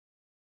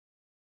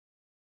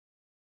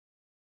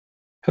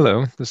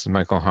Hello, this is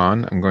Michael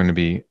Hahn. I'm going to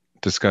be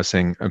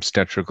discussing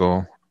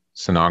obstetrical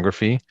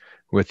sonography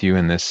with you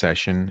in this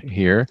session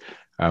here.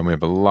 We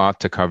have a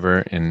lot to cover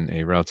in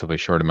a relatively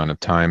short amount of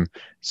time,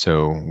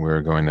 so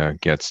we're going to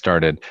get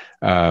started.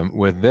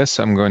 With this,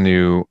 I'm going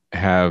to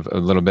have a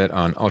little bit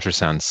on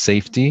ultrasound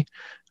safety,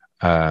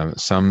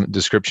 some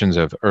descriptions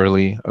of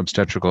early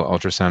obstetrical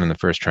ultrasound in the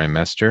first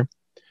trimester.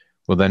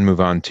 We'll then move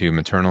on to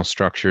maternal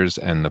structures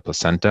and the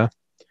placenta.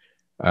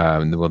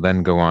 We'll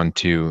then go on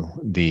to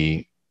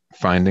the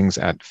findings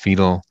at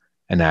fetal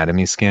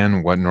anatomy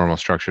scan, what normal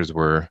structures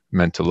we're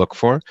meant to look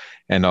for,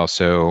 and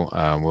also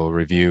we'll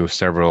review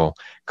several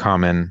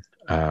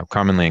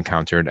commonly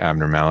encountered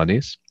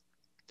abnormalities.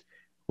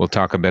 We'll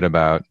talk a bit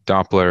about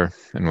Doppler,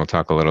 and we'll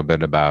talk a little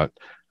bit about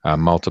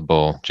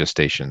multiple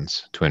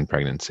gestations, twin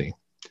pregnancy.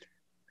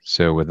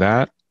 So with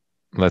that,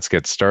 let's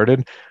get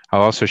started.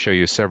 I'll also show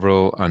you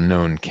several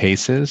unknown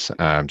cases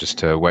just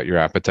to whet your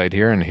appetite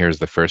here. And here's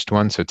the first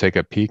one. So take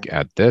a peek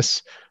at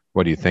this.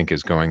 What do you think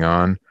is going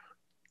on?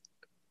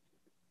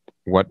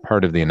 What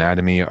part of the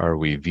anatomy are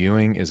we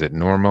viewing? Is it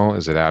normal?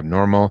 Is it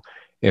abnormal?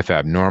 If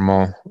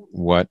abnormal,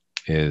 what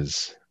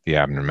is the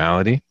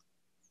abnormality?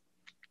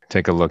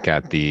 Take a look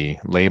at the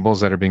labels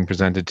that are being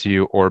presented to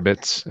you,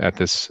 orbits at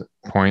this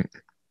point.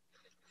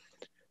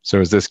 So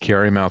is this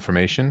Chiari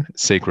malformation,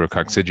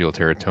 sacrococcygeal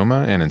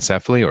teratoma,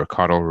 anencephaly, or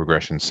caudal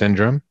regression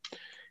syndrome?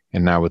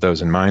 And now with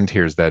those in mind,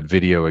 here's that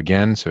video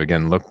again. So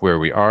again, look where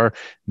we are.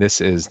 This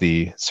is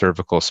the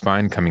cervical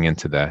spine coming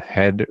into the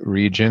head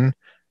region.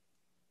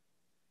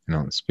 And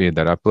I'll speed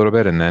that up a little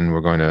bit, and then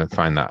we're going to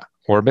find the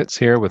orbits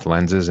here with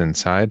lenses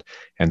inside,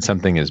 and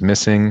something is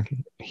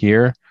missing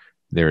here.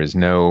 There is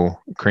no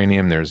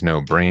cranium, there's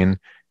no brain.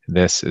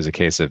 This is a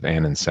case of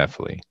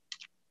anencephaly.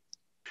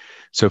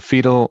 So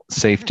fetal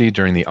safety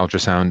during the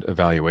ultrasound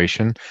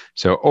evaluation.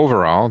 So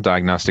overall,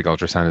 diagnostic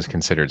ultrasound is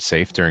considered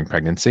safe during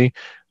pregnancy,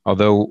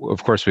 although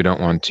of course we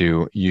don't want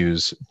to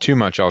use too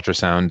much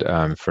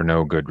ultrasound for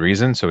no good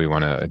reason. So we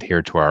want to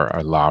adhere to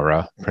our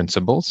LARA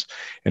principles,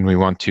 and we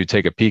want to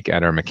take a peek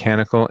at our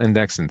mechanical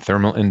index and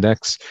thermal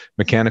index.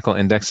 Mechanical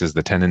index is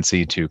the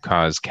tendency to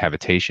cause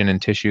cavitation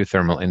in tissue.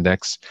 Thermal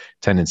index,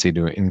 tendency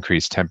to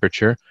increase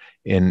temperature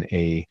in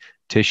a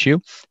tissue,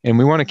 and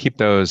we want to keep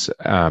those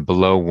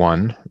below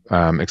 1,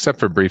 except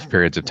for brief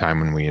periods of time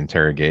when we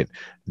interrogate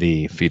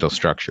the fetal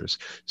structures.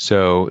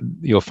 So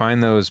you'll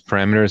find those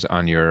parameters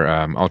on your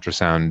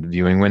ultrasound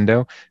viewing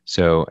window.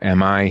 So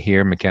MI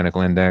here,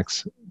 mechanical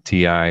index,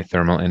 TI,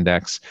 thermal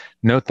index.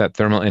 Note that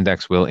thermal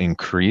index will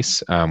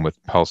increase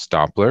with pulse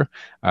Doppler.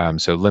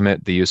 So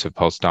limit the use of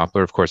pulse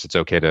Doppler. Of course, it's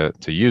okay to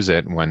use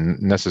it when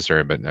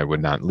necessary, but I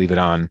would not leave it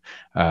on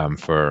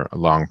for a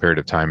long period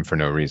of time for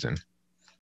no reason.